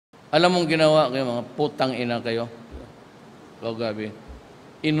Alam mong ginawa kayo, mga putang ina kayo. Ikaw, Gabi.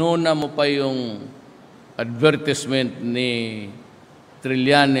 Inuna mo pa yung advertisement ni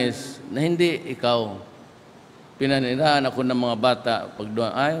Trillanes na hindi ikaw. Pinanirahan ako ng mga bata pag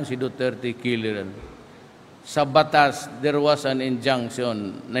doon, ayon si Duterte killer. Sa batas, there was an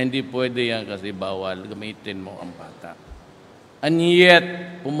injunction na hindi pwede yan kasi bawal gamitin mo ang bata. And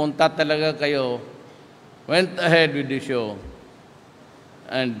yet, pumunta talaga kayo, went ahead with the show,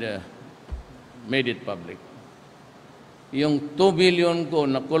 and made it public. Yung 2 billion ko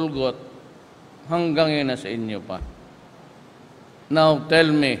na kulgot, hanggang yun na sa inyo pa. Now,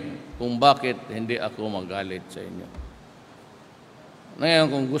 tell me kung bakit hindi ako magalit sa inyo. Ngayon,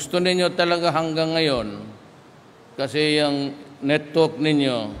 kung gusto ninyo talaga hanggang ngayon, kasi yung network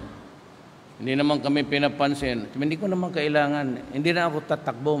ninyo, hindi naman kami pinapansin, hindi ko naman kailangan, hindi na ako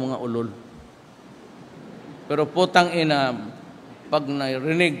tatakbo mga ulol. Pero putang ina, pag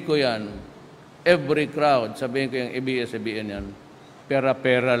narinig ko yan, every crowd, sabihin ko yung ABS CBN yan,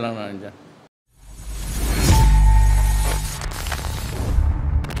 pera-pera lang na dyan.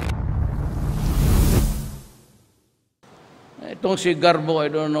 Itong si Garbo, I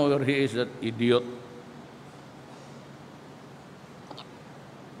don't know where he is, that idiot.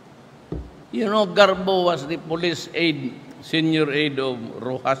 You know, Garbo was the police aide, senior aide of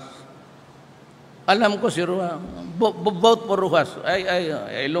Rojas. Alam ko si Rojas. Vote for Rojas. Ay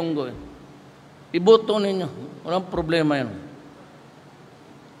Ilonggo. Iboto ninyo. Walang problema yan.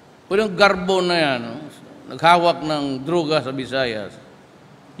 Pero yung Garbo na yan, naghawak ng droga sa Visayas,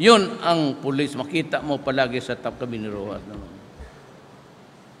 yun ang pulis. Makita mo palagi sa tabi ni Rojas.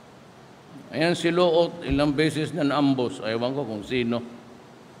 Ayan si Luot, ilang beses na naambos. Ayawan ko kung sino.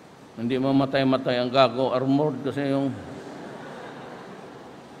 Hindi mamatay-matay ang gago. Armored kasi yung...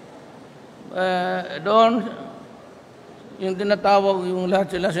 doon, yung tinatawag yung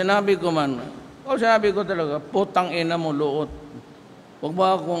lahat sila, sinabi ko man, sinabi ko talaga, putang ina mo, Luot. Huwag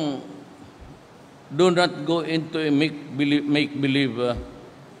ba akong do not go into a make-believe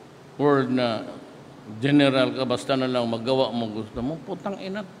world na general ka, basta na lang magawa mo gusto mo, putang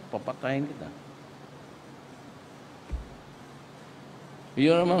ina, papatayin kita.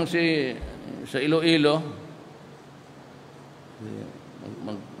 Yun naman sa Iloilo,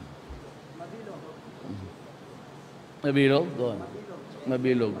 Mabilog?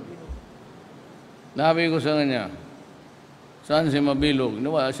 Mabilog. Nabi ko sa kanya, saan si Mabilog?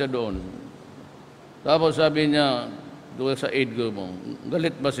 Nawala siya doon. Tapos sabi niya, doon sa aide ko mo,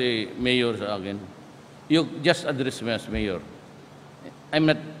 galit ba si Mayor sa akin? You just address me as Mayor. I'm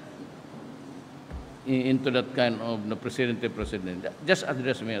not into that kind of na president. Just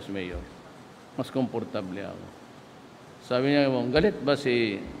address me as Mayor. Mas komportable ako. Sabi niya, galit ba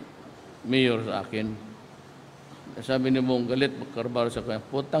si Mayor sa akin? Sabi ni mong galit, Carbaro sa kanya,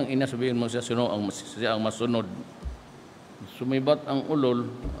 putang ina, sabihin mo siya ang masunod. Sumibat ang ulol,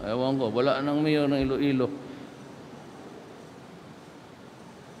 ewan ko, wala nang Mayor ng Iloilo.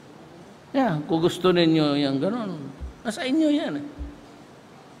 Kung gusto ninyo yan, gano'n, nasa inyo yan.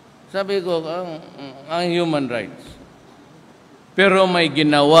 Sabi ko, ang human rights. Pero may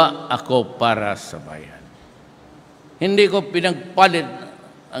ginawa ako para sa bayan. Hindi ko pinagpalit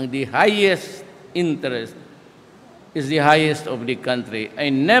ang the highest interest is the highest of the country. I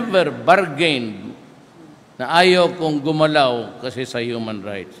never bargained na ayaw kong gumalaw kasi sa human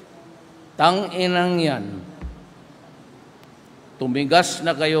rights. Tang-inang yan. Tumigas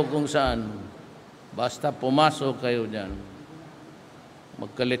na kayo kung saan. Basta pumasok kayo dyan.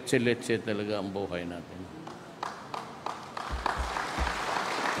 Magkaletse-letse talaga ang buhay natin.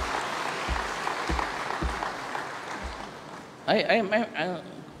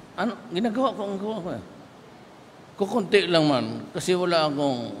 Ginagawa ko ang gawa ko. Kukunti lang man, kasi wala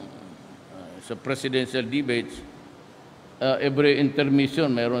akong sa presidential debates, every intermission,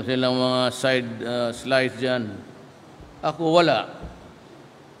 mayroon silang mga side slides dyan. Ako wala.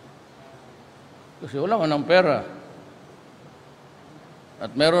 Kasi wala man ng pera.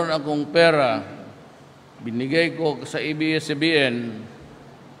 At meron akong pera, binigay ko sa ABS CBN,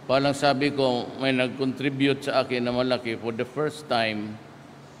 palang sabi ko, may nag-contribute sa akin na malaki for the first time,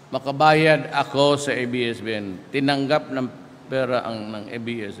 makabayad ako sa ABS-CBN. Tinanggap ng pera ng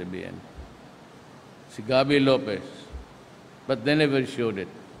ABS-CBN. Si Gabi Lopez. But they never showed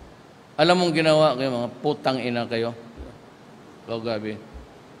it. Alam mong ginawa kayo, mga putang ina kayo. Ikaw, Gabi.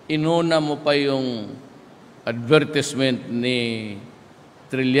 Inuna mo pa yung advertisement ni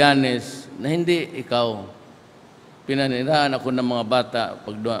Trillanes na hindi ikaw. Pinanirahan ako ng mga bata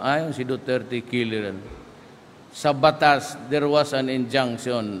pag doon, ayon si Duterte killer. Sa batas, there was an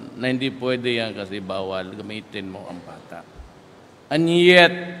injunction na hindi pwede yan kasi bawal gamitin mo ang bata. And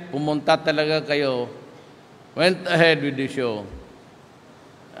yet, pumunta talaga kayo, went ahead with the show,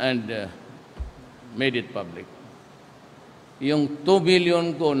 and made it public. Yung 2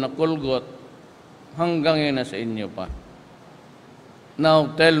 billion ko na kulgot, hanggang yun na sa inyo pa.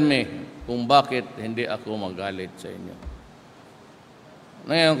 Now, tell me kung bakit hindi ako magalit sa inyo.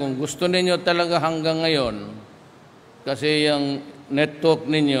 Ngayon, kung gusto ninyo talaga hanggang ngayon, kasi yung network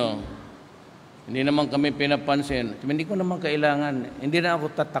ninyo, hindi naman kami pinapansin, hindi ko naman kailangan, hindi na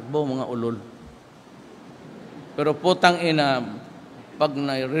ako tatakbo mga ulol. Pero putang ina, pag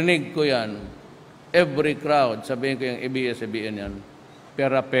narinig ko yan, every crowd, sabihin ko yung ABS CBN yan,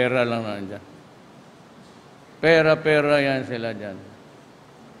 pera-pera lang na dyan. Pera-pera yan sila dyan.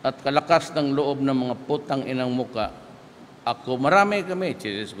 At kalakas ng loob ng mga putang inang muka, ako, marami kami,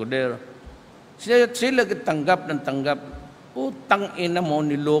 Chis Escudero. Sila tanggap ng tanggap, putang ina mo,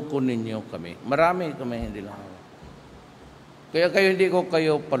 niloko ninyo kami. Marami kami, hindi lang ako. Kaya kayo, hindi ko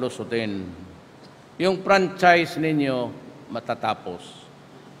kayo palusutin. Yung franchise ninyo, matatapos.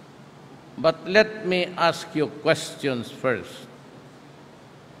 But let me ask you questions first.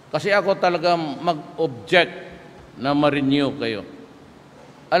 Kasi ako talaga mag-object na ma-renew kayo.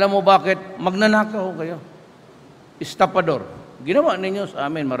 Alam mo bakit? Magnanakaw kayo. Estapador. Ginawa ninyo sa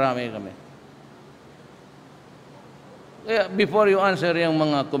amin, marami kami. Kaya before you answer yung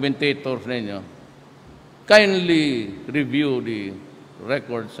mga commentators ninyo, kindly review the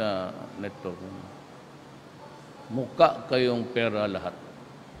record sa network. Mukha kayong pera lahat.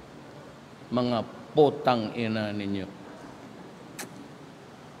 Mga potang ina ninyo.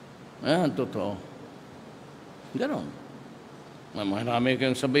 Totoo. Ganon. Marami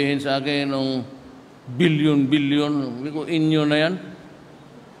kayong sabihin sa akin ng bilyon-bilyon. Inyo na yan.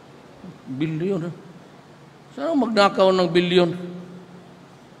 Bilyon. Saan magnakaw ng bilyon?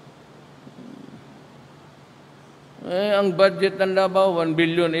 Ang budget ng Davao, 1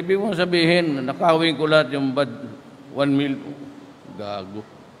 billion. Ibig mong sabihin, nakawin ko lahat yung 1 million. Gago.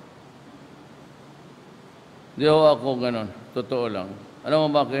 Di ako ganon. Totoo lang. Alam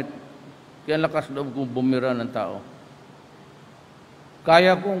mo bakit? Kaya lakas loob kong bumira ng tao.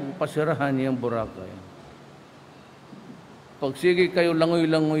 Kaya kong pasirahan yung Boracay. Pag sige kayo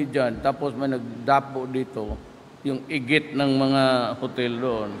langoy-langoy dyan, tapos may nagdapo dito, yung igit ng mga hotel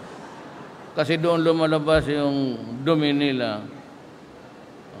doon. Kasi doon lumalabas yung dumi nila.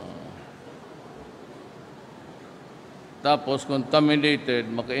 Tapos contaminated,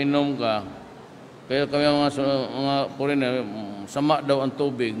 makainom ka. Kaya kami mga foreigner, sama daw ang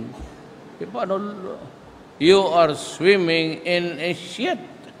tubig. E paano? You are swimming in a shit.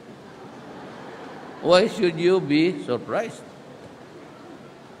 Why should you be surprised?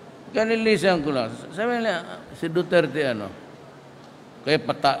 Kanilisan ko lang. Sabi nila, si Duterte kaya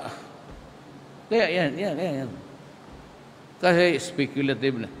pata. Kaya yan. Kasi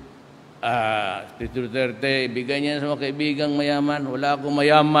speculative na. Si Duterte, ibigay niya sa mga kaibigang mayaman. Wala akong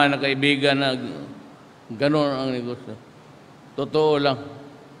mayaman na kaibigan na gano'n ang negosyo. Totoo lang.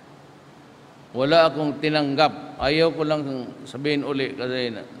 Wala akong tinanggap. Ayaw ko lang sabihin uli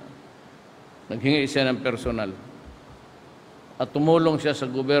kasi naghingi siya ng personal. At tumulong siya sa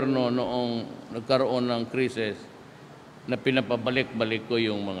gobyerno noong nagkaroon ng krisis na pinapabalik-balik ko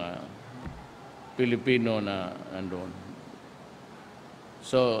yung mga Pilipino na nandoon.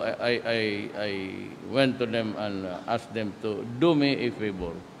 So I went to them and asked them to do me a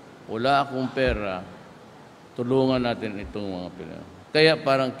favor. Wala akong pera, tulungan natin itong mga Pilipino. Kaya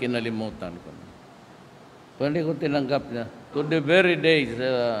parang kinalimutan ko. Kung hindi ko tinanggap niya, to the very day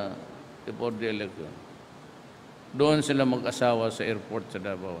before the election, doon sila mag-asawa sa airport sa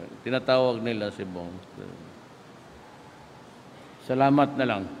Davao. Tinatawag nila si Bong. Salamat na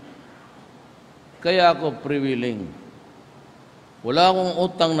lang. Kaya ako prevailing. Wala akong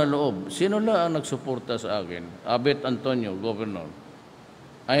utang na loob. Sino lang ang nagsuporta sa akin? Abet Antonio, Governor.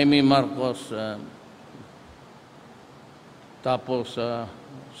 Amy Marcos, tapos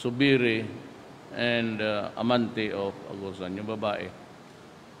Subiri, and Amante of Agusan, yung babae.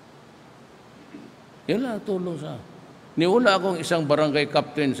 Yun lang tulong sa. Wala akong isang barangay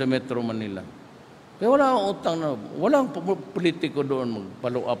captain sa Metro Manila. Kaya wala akong utang na, walang politiko doon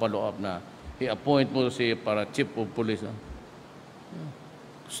magpalo up na i-appoint mo si para chief of police.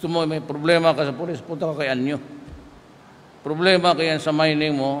 Gusto mo, may problema ka sa police, punta ka kay Anyo. Problema kaya sa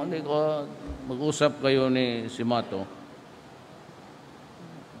mining mo, hindi ko mag-usap kayo ni Simato.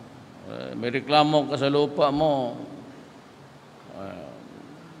 May reklamo ka sa lupa mo.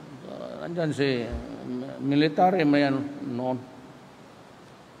 Andyan si military may noon.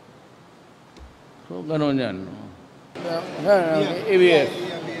 So, gano'n yan. ABS.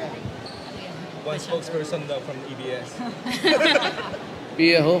 one spokesperson daw from ABS.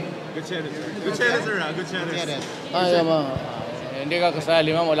 Pia ho? Gutierrez, sir. Gutierrez, sir. Gutierrez. Hindi ka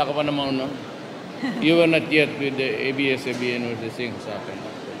kasali, ma'am. Wala ka pa naman, no? You were not yet with the ABS CBN where the things happened.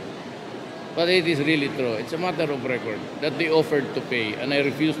 But it is really true. It's a matter of record that they offered to pay, and I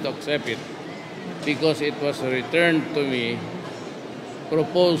refused to accept it because it was returned to me,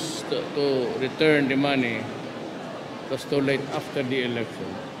 proposed to return the money. It was too late after the election.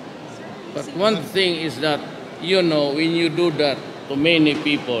 But one thing is that, you know, when you do that to many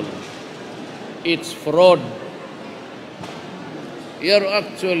people, it's fraud. You're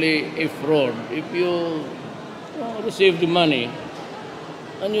actually a fraud if you receive the money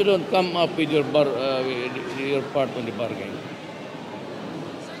and you don't come up with your part on the bargain.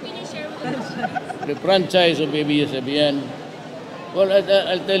 Sir, can you share with us? The franchise of ABS CBN, well,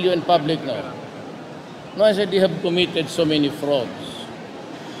 I'll tell you in public now. No, I said they have committed so many frauds.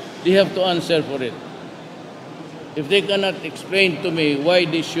 They have to answer for it. If they cannot explain to me why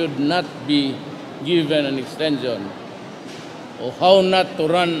they should not be given an extension, or how not to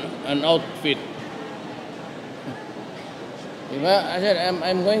run an outfit. I said,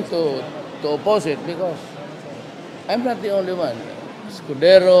 I'm going to oppose it because I'm not the only one.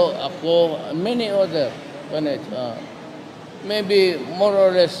 Scudero, ako, many other. Maybe more or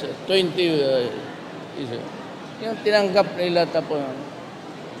less 20 yung tinanggap nila tapos.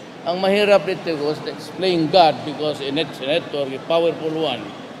 Ang mahirap dito was to explain God because a senator, a powerful one,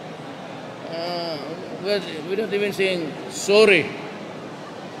 without even saying sorry.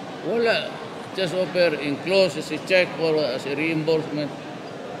 Wala. Just offer enclosed as a check or as a reimbursement.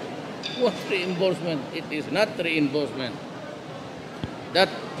 What reimbursement? It is not reimbursement. That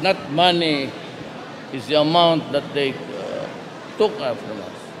not money is the amount that they took from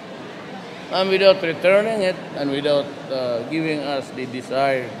us. And without returning it and without giving us the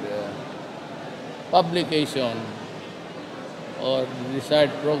desired publication or the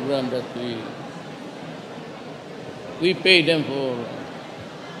desired program that we pay them for.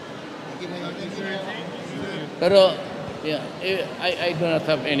 Pero yeah, I do not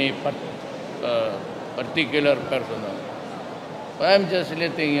have any particular person. But I'm just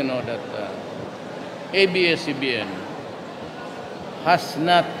letting you know that ABS CBN has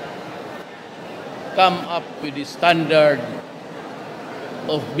not come up with the standard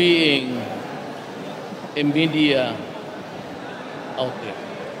of being a media outlet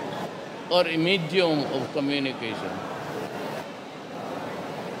or a medium of communication.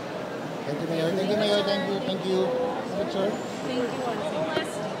 Thank you, Mayor. Thank you, Mayor. Thank you. Thank you. Good, sir. Thank you.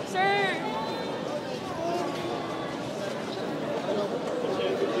 Sir,